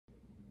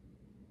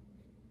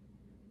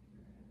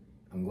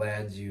I'm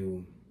glad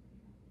you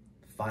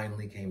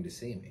finally came to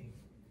see me.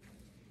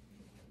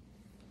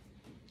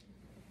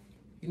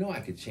 You know I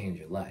could change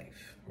your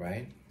life,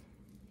 right?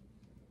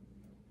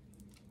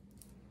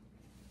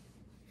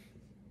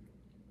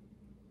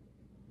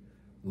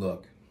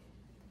 Look,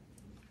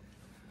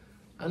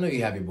 I know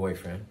you have your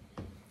boyfriend.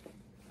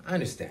 I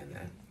understand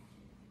that.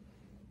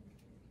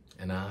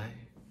 And I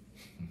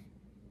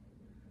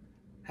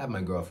have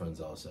my girlfriends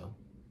also.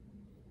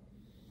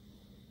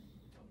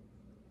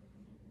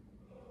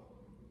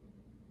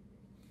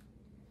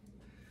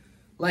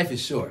 Life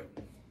is short.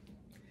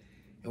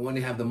 And when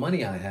you have the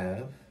money I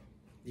have,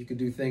 you can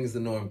do things the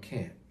norm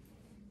can't.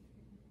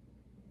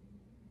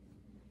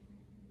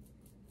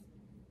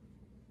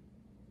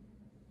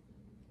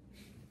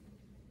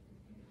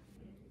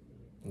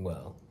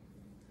 Well,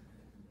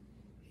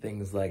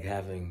 things like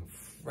having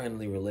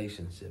friendly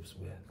relationships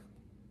with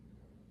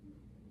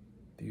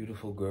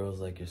beautiful girls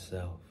like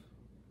yourself.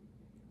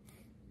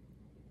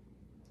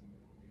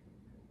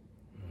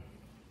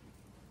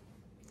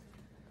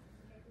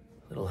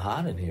 A little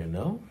hot in here,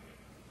 no?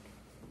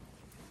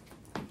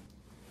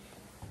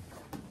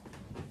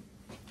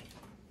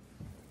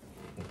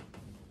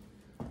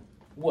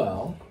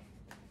 Well,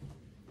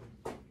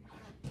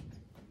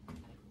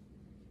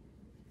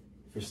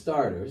 for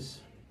starters,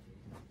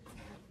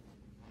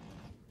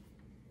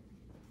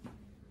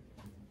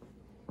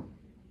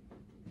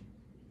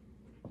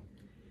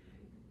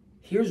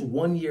 here's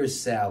 1 year's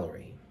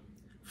salary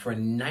for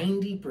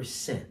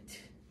 90%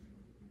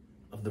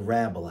 of the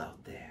rabble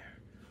out there.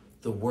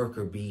 The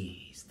worker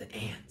bees, the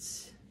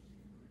ants,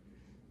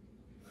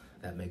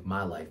 that make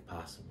my life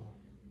possible.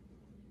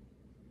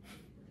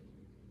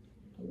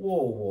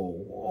 Whoa,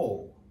 whoa,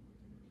 whoa.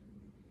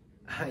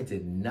 I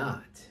did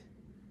not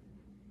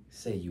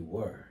say you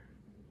were.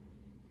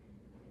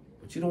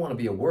 But you don't want to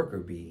be a worker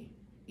bee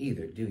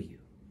either, do you?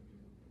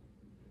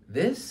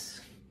 This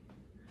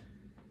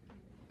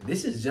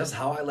is just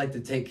how I like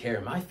to take care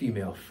of my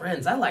female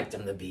friends. I like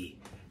them to be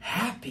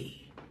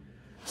happy,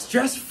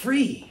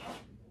 stress-free,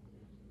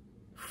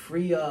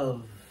 free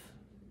of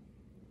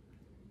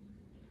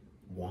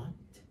want.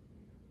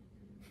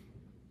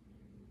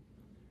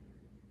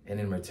 And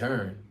in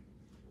return,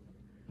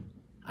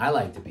 I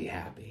like to be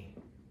happy,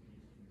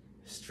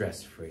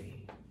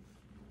 stress-free,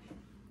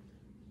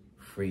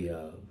 free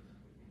of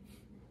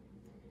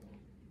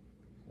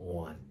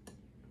want.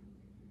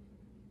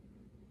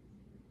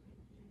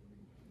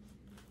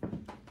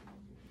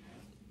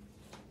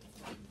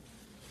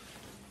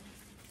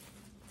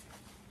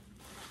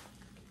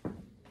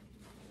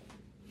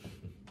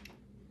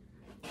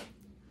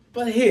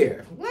 But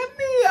here, let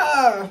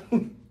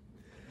me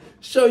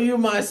show you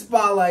my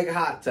spa-like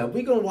hot tub.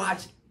 We gonna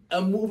watch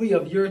a movie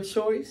of your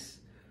choice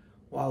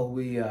while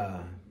we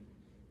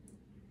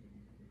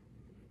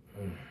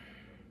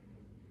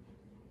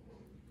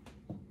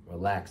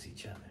relax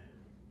each other.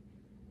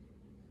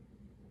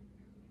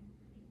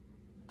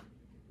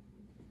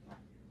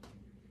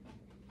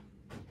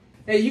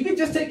 Hey, you can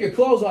just take your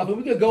clothes off and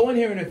we could go in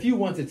here in a few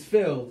once it's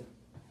filled.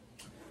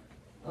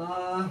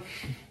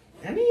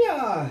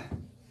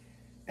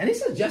 Any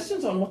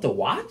suggestions on what to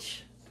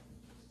watch?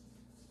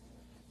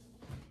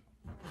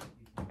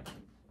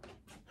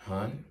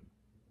 Hon?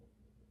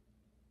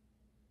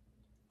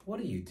 What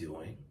are you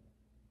doing?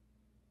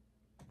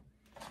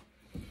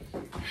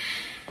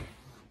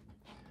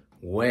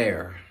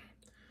 Where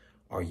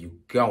are you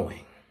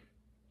going?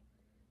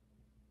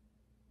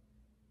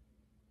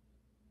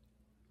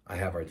 I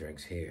have our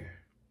drinks here.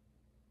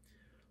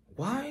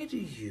 Why do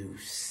you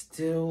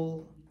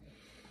still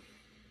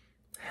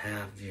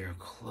have your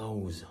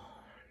clothes on?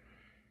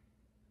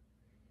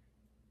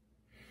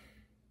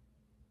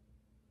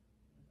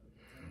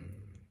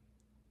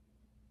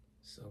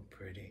 So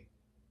pretty.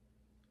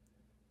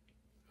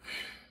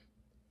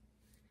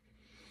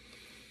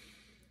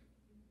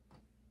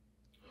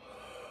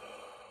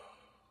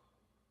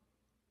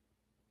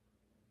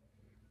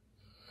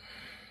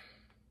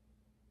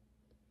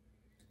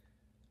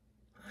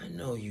 I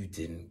know you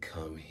didn't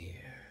come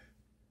here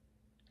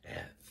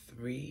at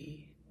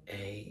 3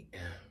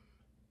 a.m.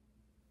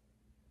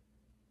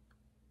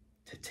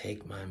 to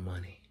take my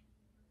money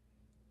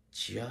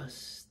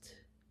just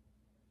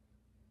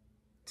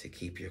to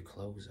keep your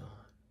clothes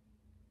on,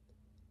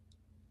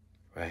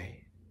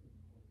 right?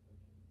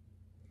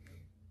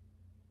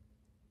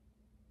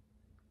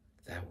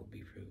 That would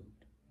be rude.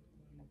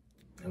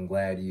 I'm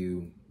glad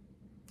you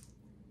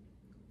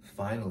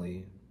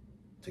finally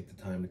took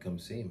the time to come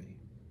see me.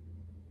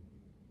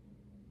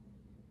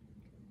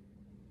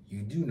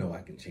 You do know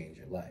I can change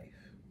your life,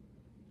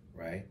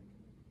 right?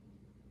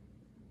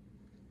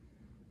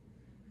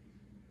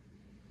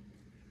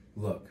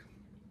 Look,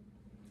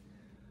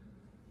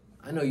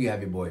 I know you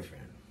have your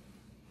boyfriend.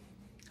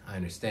 I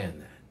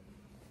understand that.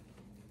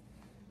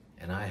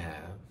 And I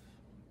have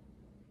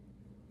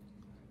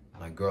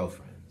my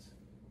girlfriends.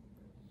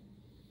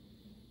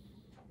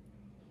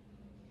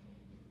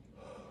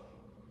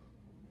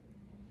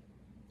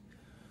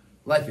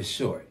 Life is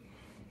short.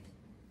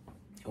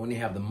 And when you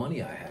have the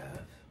money I have,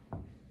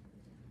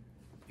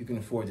 You can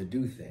afford to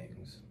do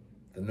things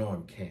the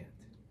norm can't.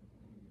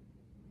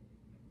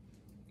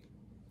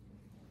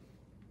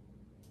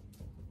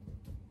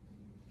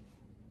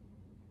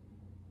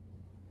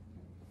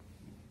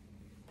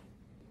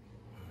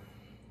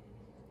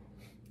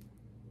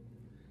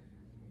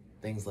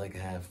 Things like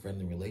have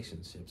friendly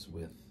relationships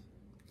with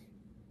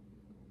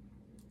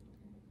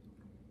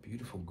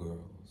beautiful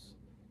girls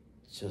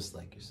just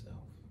like yourself.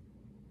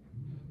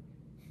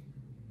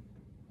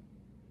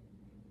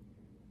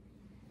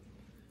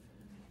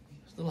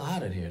 It's a little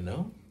hot in here,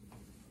 no?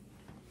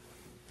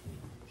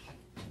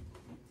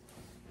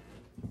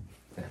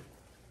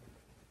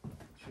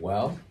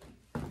 Well,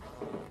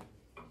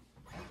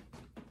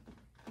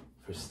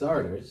 for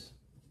starters,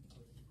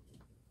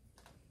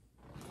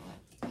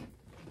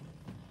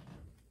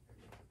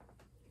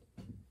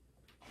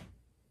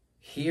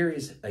 here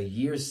is a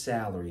year's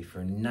salary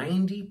for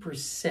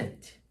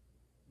 90%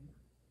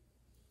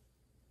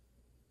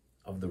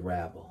 of the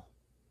rabble,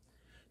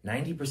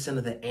 90%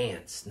 of the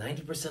ants,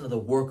 90% of the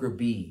worker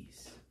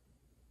bees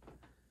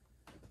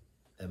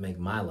that make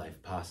my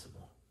life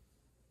possible.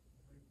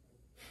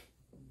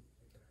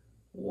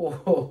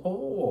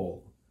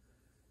 Whoa,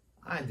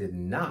 I did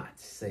not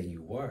say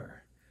you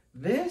were.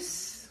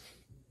 This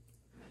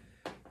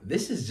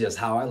is just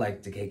how I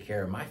like to take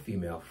care of my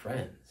female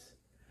friends.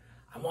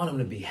 I want them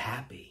to be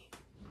happy,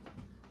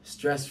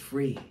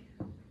 stress-free,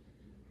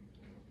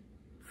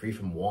 free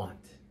from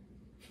want.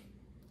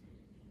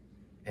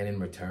 And in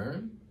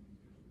return,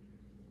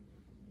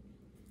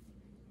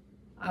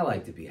 I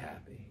like to be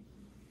happy,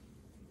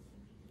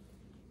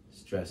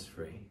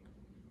 stress-free,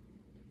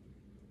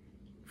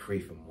 free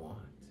from want.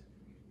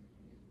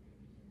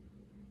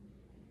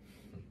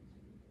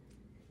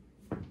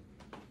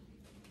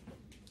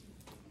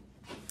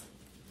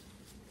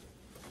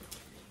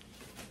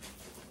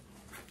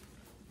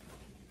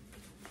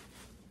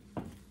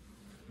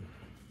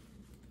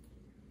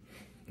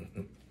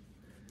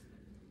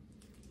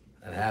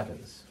 That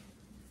happens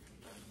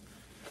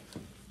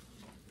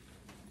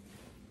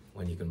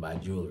when you can buy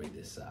jewelry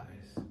this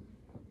size.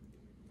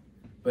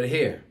 But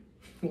here,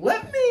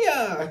 let me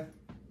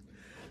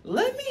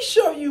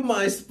show you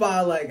my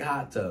spa-like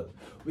hot tub.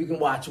 We can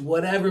watch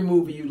whatever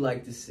movie you'd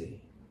like to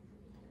see.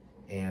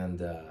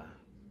 And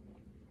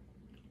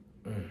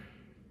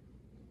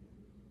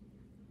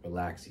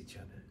relax each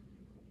other.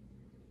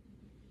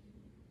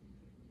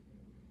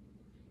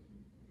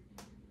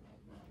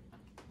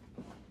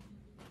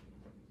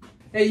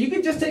 Hey, you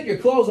can just take your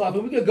clothes off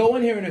and we could go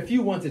in here in a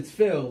few once it's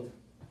filled.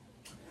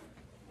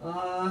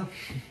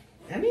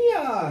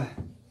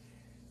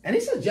 Any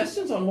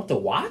suggestions on what to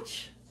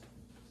watch?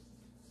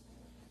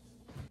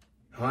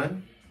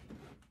 Hon?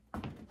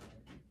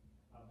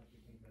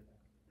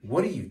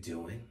 What are you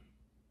doing?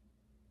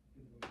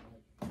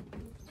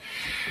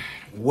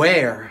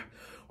 Where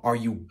are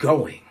you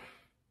going?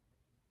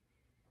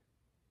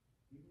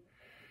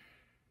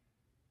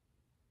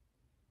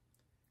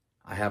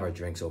 I have our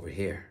drinks over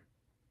here.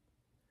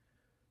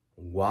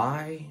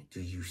 Why do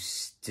you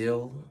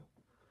still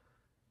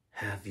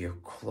have your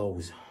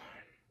clothes on?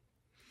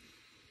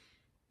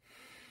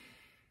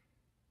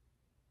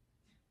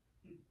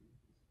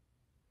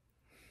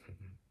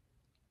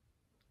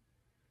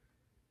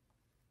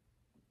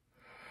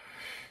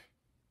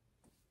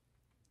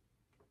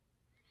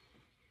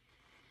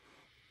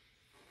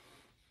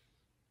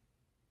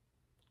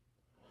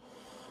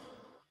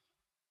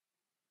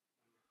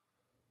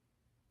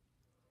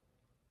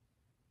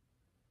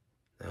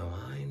 Now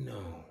I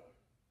know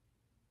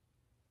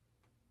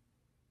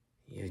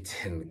you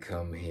didn't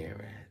come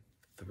here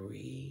at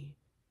 3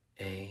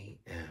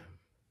 a.m.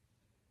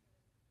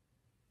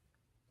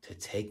 to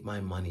take my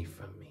money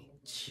from me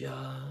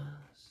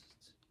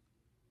just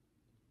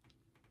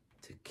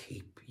to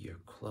keep your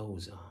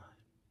clothes on.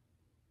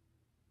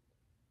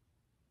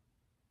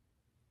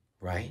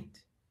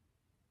 Right?